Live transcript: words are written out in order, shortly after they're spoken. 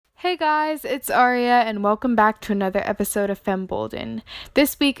Hey guys, it's Aria and welcome back to another episode of Fembolden.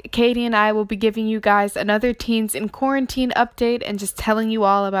 This week, Katie and I will be giving you guys another Teens in Quarantine update and just telling you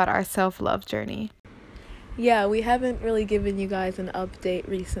all about our self-love journey. Yeah, we haven't really given you guys an update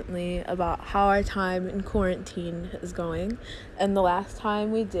recently about how our time in quarantine is going. And the last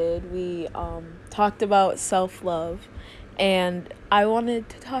time we did, we talked about self-love. And I wanted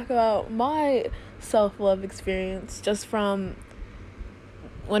to talk about my self-love experience just from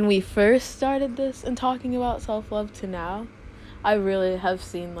when we first started this and talking about self-love to now. I really have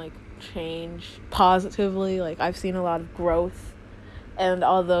seen change positively. I've seen a lot of growth. And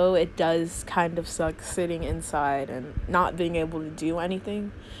although it does kind of suck sitting inside and not being able to do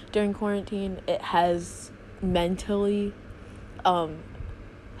anything during quarantine, it has mentally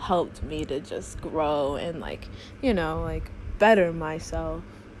helped me to just grow and better myself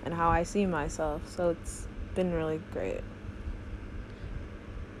and how I see myself. So it's been really great.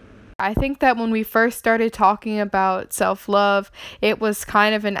 I think that when we first started talking about self-love, it was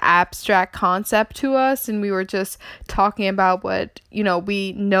kind of an abstract concept to us, and we were just talking about what,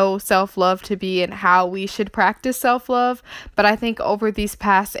 we know self-love to be and how we should practice self-love. But I think over these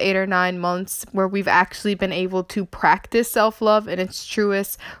past 8 or 9 months where we've actually been able to practice self-love in its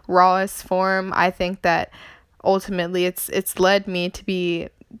truest, rawest form, I think that ultimately it's led me to be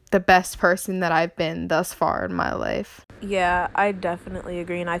the best person that I've been thus far in my life. Yeah, I definitely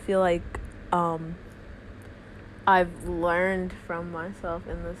agree, and I feel like I've learned from myself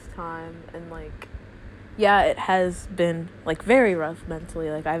in this time, and it has been very rough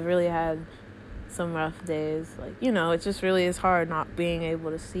mentally. I've really had some rough days. It just really is hard not being able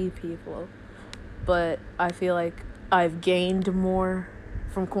to see people. But I feel like I've gained more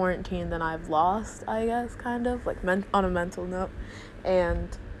from quarantine than I've lost, I guess, kind of on a mental note.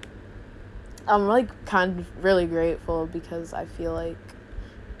 And I'm kind of really grateful because I feel like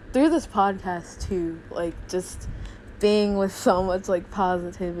through this podcast too, just being with so much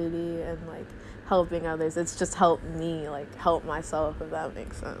positivity and helping others, it's just helped me help myself, if that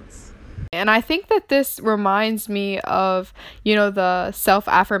makes sense. And I think that this reminds me of, the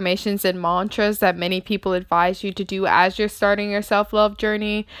self-affirmations and mantras that many people advise you to do as you're starting your self-love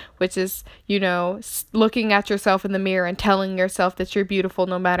journey, which is, looking at yourself in the mirror and telling yourself that you're beautiful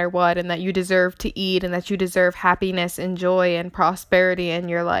no matter what, and that you deserve to eat, and that you deserve happiness and joy and prosperity in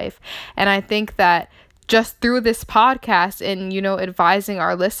your life. And I think that just through this podcast and, advising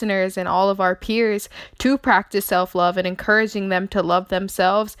our listeners and all of our peers to practice self-love and encouraging them to love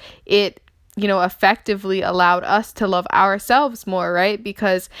themselves, it, effectively allowed us to love ourselves more, right?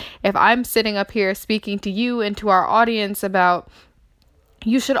 Because if I'm sitting up here speaking to you and to our audience about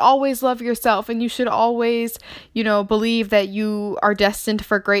you should always love yourself and you should always, believe that you are destined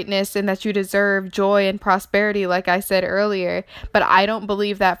for greatness and that you deserve joy and prosperity, like I said earlier. But I don't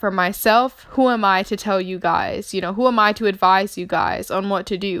believe that for myself. Who am I to tell you guys? Who am I to advise you guys on what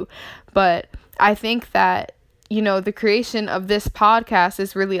to do? But I think that, the creation of this podcast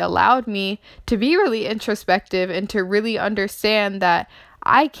has really allowed me to be really introspective and to really understand that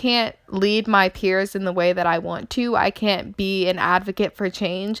I can't lead my peers in the way that I want to. I can't be an advocate for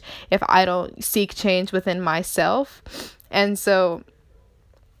change if I don't seek change within myself. And so,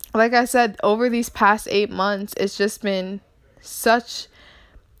 like I said, over these past 8 months, it's been such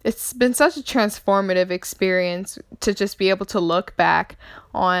a transformative experience to just be able to look back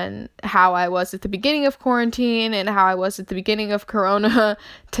on how I was at the beginning of quarantine and how I was at the beginning of Corona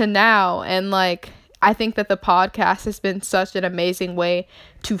to now. And I think that the podcast has been such an amazing way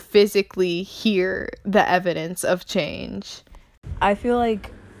to physically hear the evidence of change. I feel if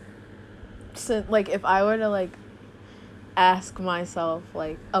I were to ask myself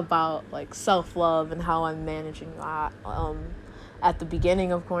about self-love and how I'm managing that at the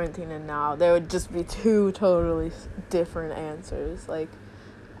beginning of quarantine and now, there would just be two totally different answers.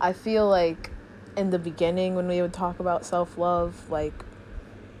 I feel in the beginning when we would talk about self-love,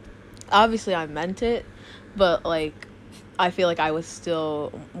 obviously I meant it, but I feel I was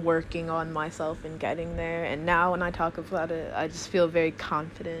still working on myself and getting there. And now when I talk about it, I just feel very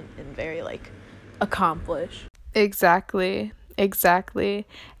confident and very accomplished. Exactly.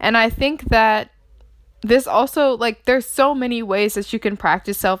 And I think that this also there's so many ways that you can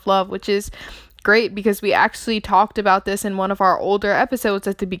practice self-love, which is great because we actually talked about this in one of our older episodes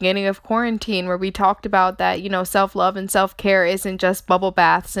at the beginning of quarantine, where we talked about that, self-love and self-care isn't just bubble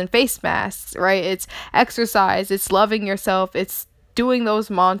baths and face masks, right? It's exercise, it's loving yourself, it's doing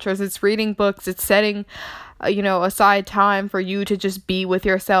those mantras, it's reading books, it's setting aside time for you to just be with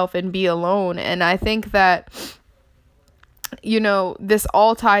yourself and be alone. And I think that this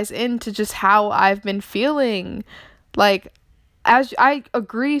all ties into just how I've been feeling. as I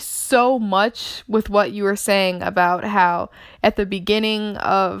agree so much with what you were saying about how at the beginning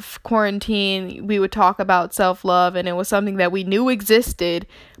of quarantine we would talk about self-love and it was something that we knew existed,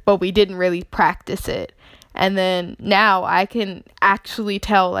 but we didn't really practice it. And then now I can actually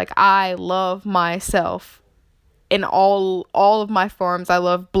tell, like, I love myself in all of my forms. I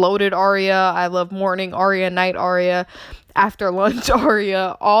love bloated Aria, I love morning Aria, night Aria, after lunch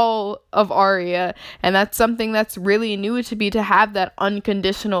Aria, all of Aria. And that's something that's really new to me, to have that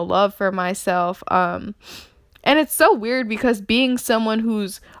unconditional love for myself. And it's so weird because being someone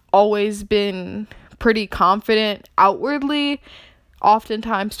who's always been pretty confident outwardly,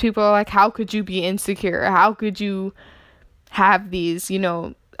 oftentimes people are like, how could you be insecure? How could you have these,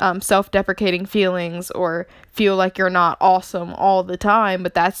 self-deprecating feelings or feel like you're not awesome all the time?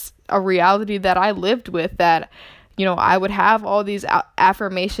 But that's a reality that I lived with, that I would have all these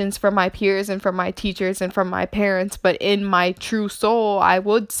affirmations from my peers and from my teachers and from my parents, but in my true soul I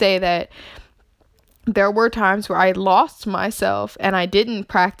would say that there were times where I lost myself and I didn't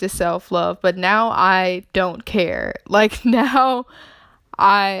practice self-love. But now I don't care. Like, now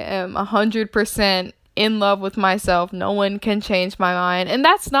I am 100% in love with myself. No one can change my mind. And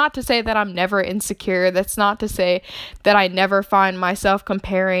that's not to say that I'm never insecure. That's not to say that I never find myself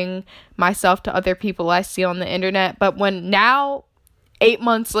comparing myself to other people I see on the internet. But when now, 8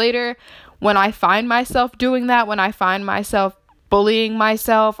 months later, when I find myself doing that, when I find myself bullying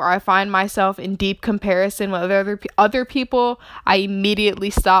myself, or I find myself in deep comparison with other people, I immediately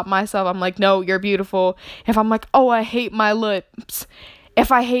stop myself. I'm like, no, you're beautiful. If I'm like, oh, I hate my lips.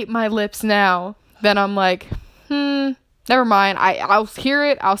 If I hate my lips now, then I'm like, never mind. I'll hear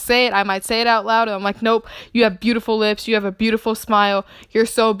it. I'll say it. I might say it out loud. And I'm like, nope, you have beautiful lips. You have a beautiful smile. You're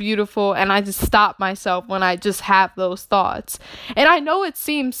so beautiful. And I just stop myself when I just have those thoughts. And I know it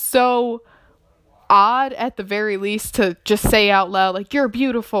seems so odd at the very least to just say out loud, like, you're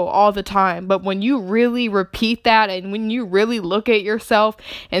beautiful all the time. But when you really repeat that and when you really look at yourself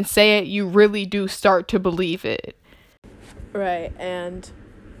and say it, you really do start to believe it. Right. And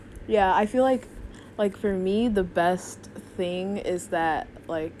yeah, I feel like for me the best thing is that,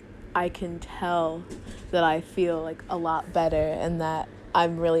 like, I can tell that I feel like a lot better and that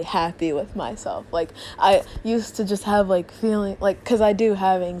I'm really happy with myself. Like, I used to just have like feeling like, because I do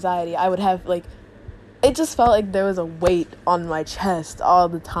have anxiety, I would have like, it just felt like there was a weight on my chest all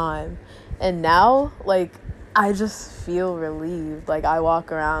the time. And now, like, I just feel relieved. Like, I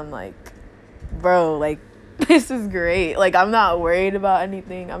walk around like, bro, like, this is great. Like, I'm not worried about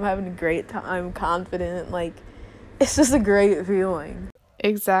anything. I'm having a great time. I'm confident. Like, it's just a great feeling.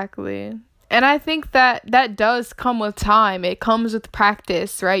 Exactly. And I think that that does come with time. It comes with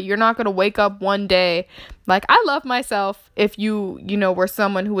practice, right? You're not going to wake up one day like, I love myself, if you were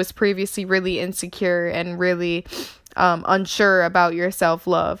someone who was previously really insecure and really unsure about your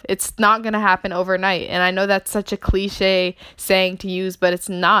self-love. It's not going to happen overnight. And I know that's such a cliche saying to use, but it's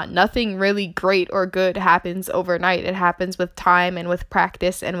not. Nothing really great or good happens overnight. It happens with time and with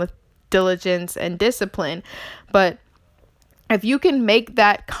practice and with diligence and discipline. But if you can make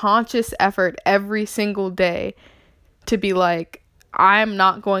that conscious effort every single day to be like, I'm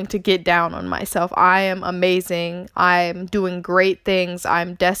not going to get down on myself. I am amazing. I'm doing great things.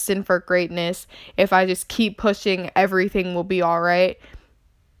 I'm destined for greatness. If I just keep pushing, everything will be all right.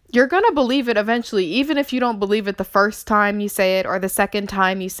 You're going to believe it eventually, even if you don't believe it the first time you say it or the second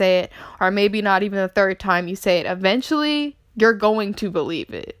time you say it, or maybe not even the third time you say it. Eventually, you're going to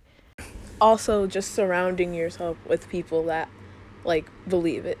believe it. Also, just surrounding yourself with people that, like,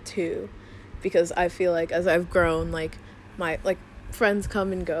 believe it too. Because I feel like as I've grown, like, my, like, friends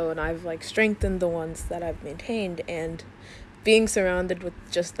come and go, and I've, like, strengthened the ones that I've maintained, and being surrounded with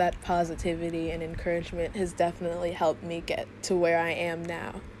just that positivity and encouragement has definitely helped me get to where I am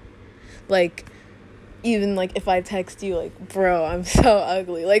now. Like, even, like, if I text you, like, bro, I'm so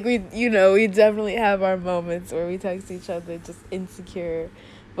ugly, like, we definitely have our moments where we text each other just insecure,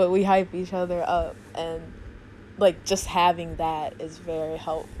 but we hype each other up, and, like, just having that is very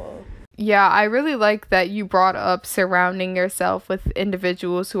helpful. Yeah, I really like that you brought up surrounding yourself with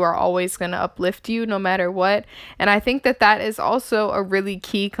individuals who are always going to uplift you no matter what. And I think that that is also a really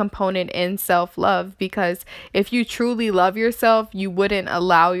key component in self-love, because if you truly love yourself, you wouldn't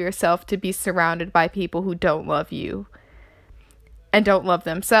allow yourself to be surrounded by people who don't love you and don't love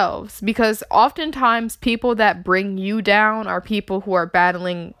themselves. Because oftentimes people that bring you down are people who are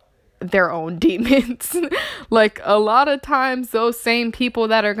battling their own demons. Like, a lot of times those same people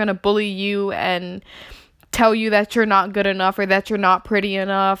that are going to bully you and tell you that you're not good enough, or that you're not pretty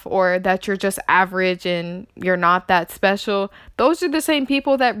enough, or that you're just average and you're not that special, those are the same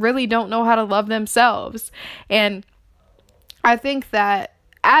people that really don't know how to love themselves. And I think that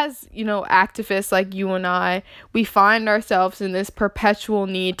as, activists like you and I, we find ourselves in this perpetual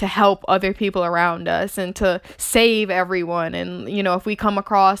need to help other people around us and to save everyone. And, if we come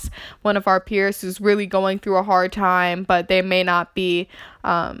across one of our peers who's really going through a hard time, but they may not be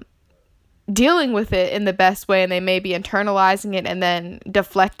dealing with it in the best way, and they may be internalizing it and then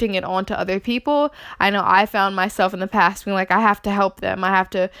deflecting it onto other people. I know I found myself in the past being like, I have to help them, I have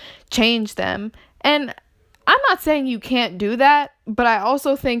to change them. And I'm not saying you can't do that, but I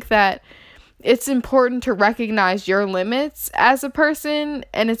also think that it's important to recognize your limits as a person,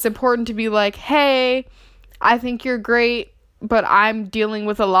 and it's important to be like, hey, I think you're great, but I'm dealing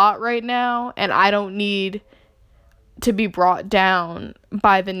with a lot right now, and I don't need to be brought down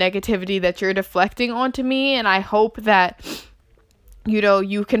by the negativity that you're deflecting onto me. And I hope that,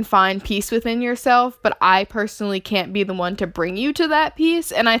 you can find peace within yourself, but I personally can't be the one to bring you to that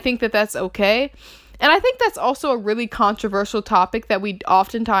peace. And I think that that's okay. And I think that's also a really controversial topic that we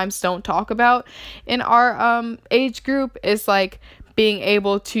oftentimes don't talk about in our age group, is like being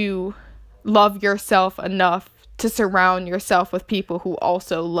able to love yourself enough to surround yourself with people who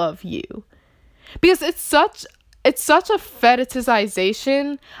also love you. Because it's such a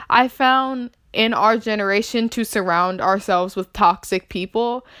fetishization, I found, in our generation to surround ourselves with toxic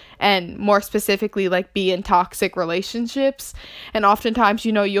people, and more specifically like be in toxic relationships. And oftentimes,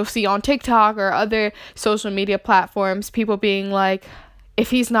 you'll see on TikTok or other social media platforms people being like, if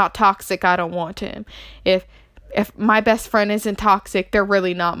he's not toxic, I don't want him. If my best friend isn't toxic, they're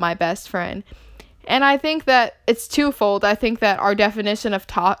really not my best friend. And I think that it's twofold. I think that our definition of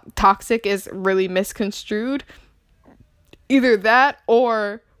toxic is really misconstrued. Either that,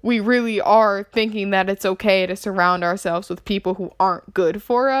 or we really are thinking that it's okay to surround ourselves with people who aren't good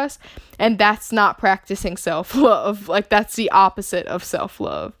for us. And that's not practicing self-love. Like, that's the opposite of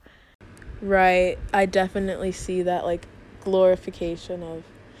self-love. Right. I definitely see that, like, glorification of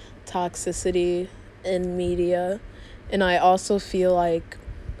toxicity in media. And I also feel like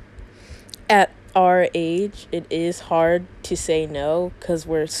at our age, it is hard to say no, because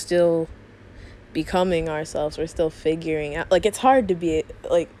we're still becoming ourselves. We're still figuring out, like, it's hard to be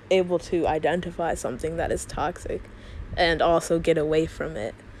like able to identify something that is toxic and also get away from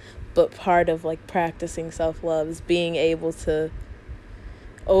it. But part of like practicing self-love is being able to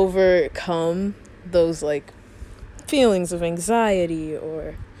overcome those like feelings of anxiety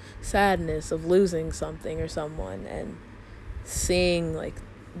or sadness of losing something or someone, and seeing like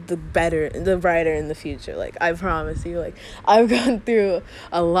the brighter in the future. Like, I promise you, like, I've gone through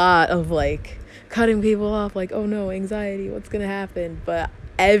a lot of like cutting people off, like, oh no, anxiety, what's gonna happen? But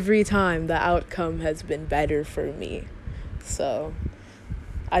every time the outcome has been better for me. So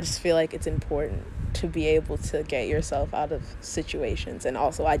I just feel like it's important to be able to get yourself out of situations and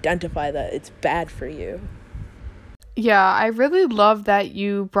also identify that it's bad for you. Yeah, I really love that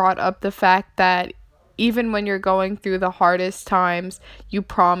you brought up the fact that even when you're going through the hardest times, you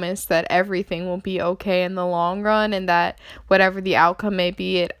promise that everything will be okay in the long run, and that whatever the outcome may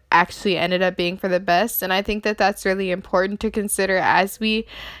be, it actually ended up being for the best. And I think that that's really important to consider as we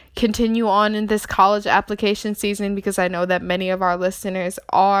continue on in this college application season, because I know that many of our listeners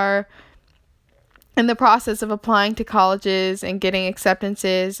are in the process of applying to colleges and getting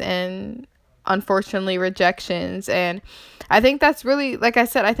acceptances and unfortunately rejections. And I think that's really, like I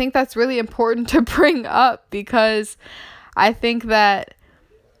said, I think that's really important to bring up, because I think that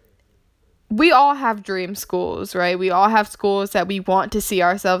we all have dream schools, right? We all have schools that we want to see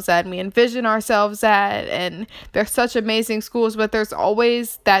ourselves at and we envision ourselves at, and they're such amazing schools, but there's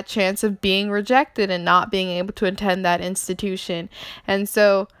always that chance of being rejected and not being able to attend that institution. And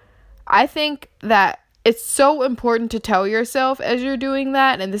so I think that it's so important to tell yourself as you're doing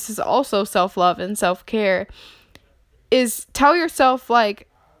that, and this is also self-love and self-care, is tell yourself, like,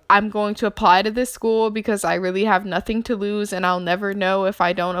 I'm going to apply to this school because I really have nothing to lose and I'll never know if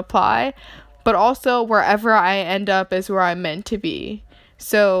I don't apply. But also, wherever I end up is where I'm meant to be.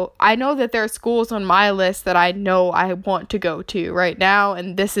 So I know that there are schools on my list that I know I want to go to right now,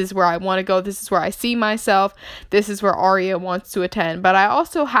 and this is where I want to go. This is where I see myself. This is where Aria wants to attend. But I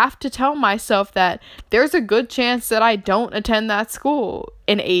also have to tell myself that there's a good chance that I don't attend that school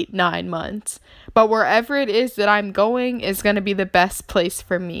in 8-9 months. But wherever it is that I'm going is going to be the best place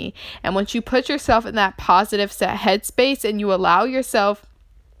for me. And once you put yourself in that positive set headspace and you allow yourself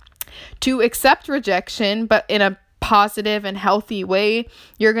to accept rejection, but in a positive and healthy way,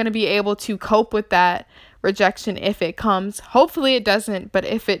 you're going to be able to cope with that rejection if it comes. Hopefully it doesn't, but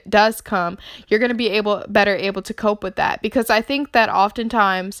if it does come, you're going to be better able to cope with that. Because I think that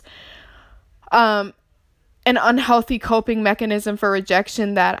oftentimes an unhealthy coping mechanism for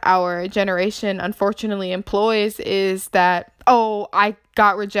rejection that our generation unfortunately employs is that, oh, I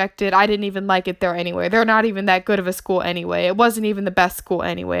got rejected. I didn't even like it there anyway. They're not even that good of a school anyway. It wasn't even the best school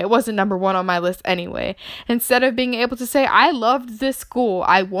anyway. It wasn't number one on my list anyway. Instead of being able to say, I loved this school.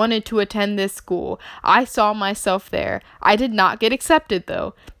 I wanted to attend this school. I saw myself there. I did not get accepted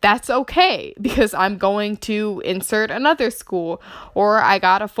though. That's okay because I'm going to insert another school, or I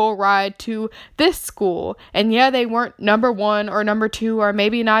got a full ride to this school. And yeah, they weren't number one or number two or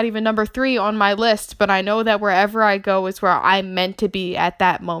maybe not even number three on my list, but I know that wherever I go is where I'm meant to be at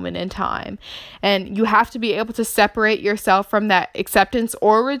that moment in time. And you have to be able to separate yourself from that acceptance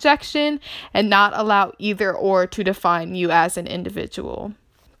or rejection and not allow either or to define you as an individual.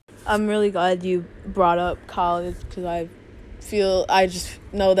 I'm really glad you brought up college because I just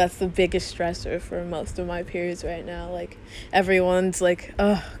know that's the biggest stressor for most of my peers right now. Like, everyone's like,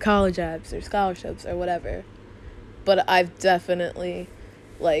 oh, college apps or scholarships or whatever. But I've definitely,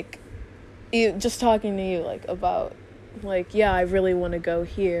 like, just talking to you, like, about, like, yeah, I really want to go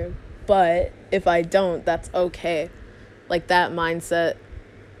here, but if I don't, that's okay. Like, that mindset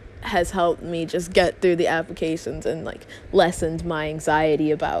has helped me just get through the applications and, like, lessened my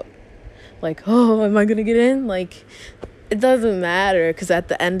anxiety about, like, oh, am I gonna get in? Like, it doesn't matter, because at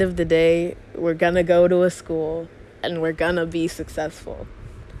the end of the day, we're gonna go to a school and we're gonna be successful.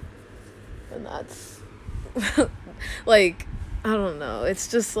 And that's like, I don't know, it's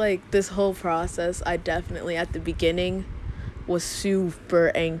just like this whole process. I definitely at the beginning was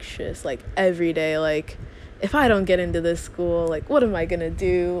super anxious, like every day, like, if I don't get into this school, like, what am I gonna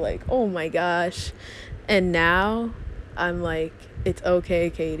do? Like, oh my gosh. And now I'm like, it's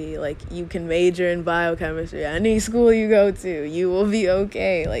okay, Katie. Like, you can major in biochemistry. Any school you go to, you will be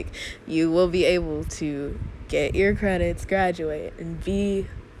okay. Like, you will be able to get your credits, graduate, and be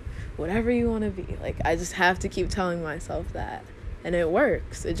whatever you want to be. Like, I just have to keep telling myself that. And it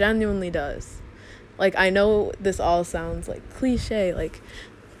works. It genuinely does. Like, I know this all sounds like cliche, like,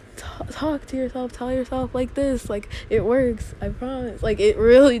 talk to yourself, tell yourself like this, like, it works, I promise. Like, it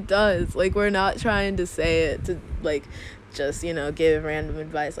really does. Like, we're not trying to say it to, like, just, give random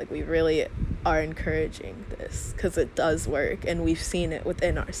advice. Like, we really are encouraging this because it does work and we've seen it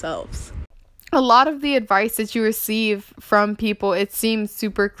within ourselves. A lot of the advice that you receive from people, it seems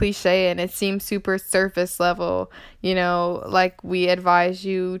super cliche and it seems super surface level. Like, we advise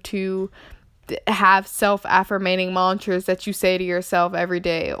you to have self-affirming mantras that you say to yourself every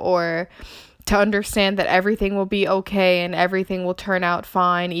day, or to understand that everything will be okay and everything will turn out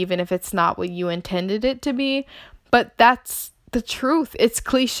fine even if it's not what you intended it to be. But that's the truth. It's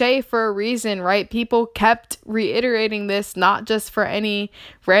cliche for a reason, right? People kept reiterating this not just for any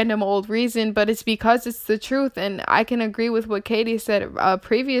random old reason, but it's because it's the truth. And I can agree with what Katie said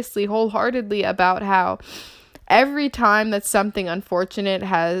previously wholeheartedly about how every time that something unfortunate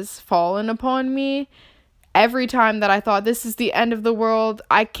has fallen upon me, every time that I thought this is the end of the world,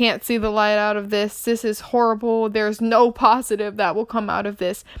 I can't see the light out of this, this is horrible, there's no positive that will come out of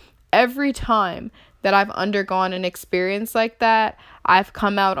this, every time that I've undergone an experience like that, I've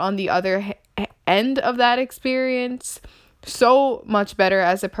come out on the other end of that experience so much better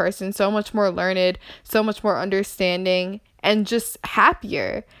as a person, so much more learned, so much more understanding, and just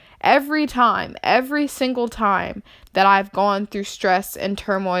happier. Every time, every single time that I've gone through stress and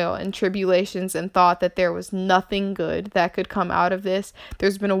turmoil and tribulations and thought that there was nothing good that could come out of this,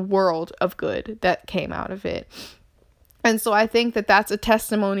 there's been a world of good that came out of it. And so I think that that's a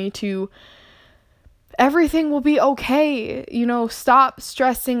testimony to everything will be okay. Stop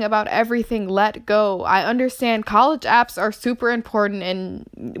stressing about everything. Let go. I understand college apps are super important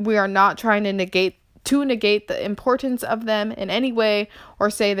and we are not trying to negate the importance of them in any way or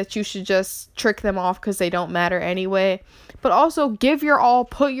say that you should just trick them off because they don't matter anyway. But also give your all,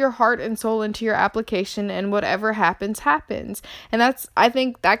 put your heart and soul into your application, and whatever happens, happens. And I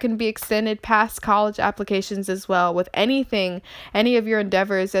think that can be extended past college applications as well with anything, any of your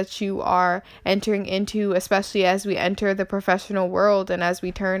endeavors that you are entering into, especially as we enter the professional world and as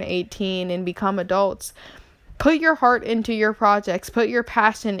we turn 18 and become adults. Put your heart into your projects, put your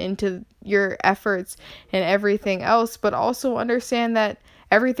passion into your efforts and everything else, but also understand that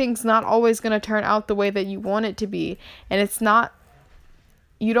everything's not always going to turn out the way that you want it to be. And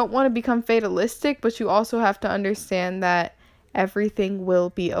you don't want to become fatalistic, but you also have to understand that everything will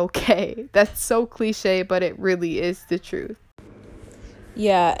be okay. That's so cliche, but it really is the truth.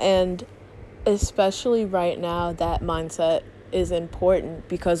 Yeah, and especially right now, that mindset is important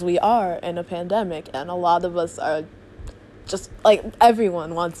because we are in a pandemic and a lot of us are just like,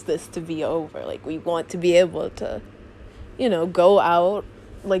 everyone wants this to be over. Like, we want to be able to, go out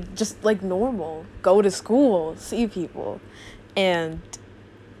like just like normal, go to school, see people. And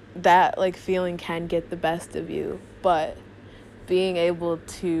that like feeling can get the best of you, but being able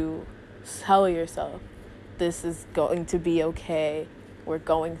to tell yourself this is going to be okay, we're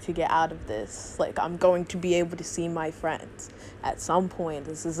going to get out of this, like I'm going to be able to see my friends at some point,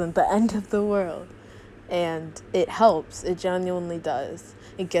 this isn't the end of the world. And it helps, it genuinely does.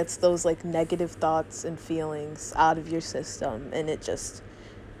 It gets those like negative thoughts and feelings out of your system, and it just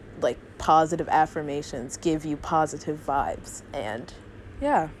like positive affirmations give you positive vibes. And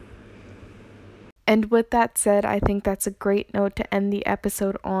yeah. And with that said, I think that's a great note to end the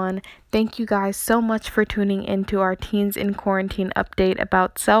episode on. Thank you guys so much for tuning into our Teens in Quarantine update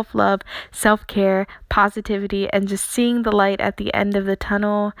about self-love, self-care, positivity, and just seeing the light at the end of the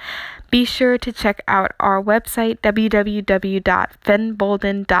tunnel. Be sure to check out our website,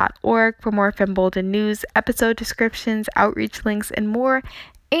 www.fenbolden.org, for more Fenbolden news, episode descriptions, outreach links, and more.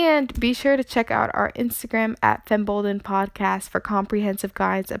 And be sure to check out our Instagram at Fembolden Podcast for comprehensive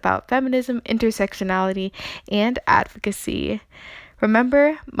guides about feminism, intersectionality, and advocacy.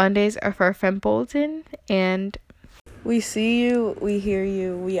 Remember, Mondays are for Fembolden, and we see you, we hear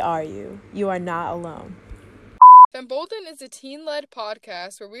you, we are you. You are not alone. Fembolden is a teen-led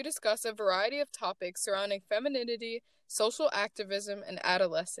podcast where we discuss a variety of topics surrounding femininity, social activism, and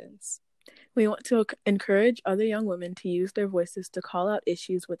adolescence. We want to encourage other young women to use their voices to call out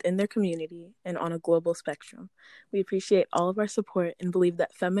issues within their community and on a global spectrum. We appreciate all of our support and believe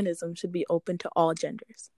that feminism should be open to all genders.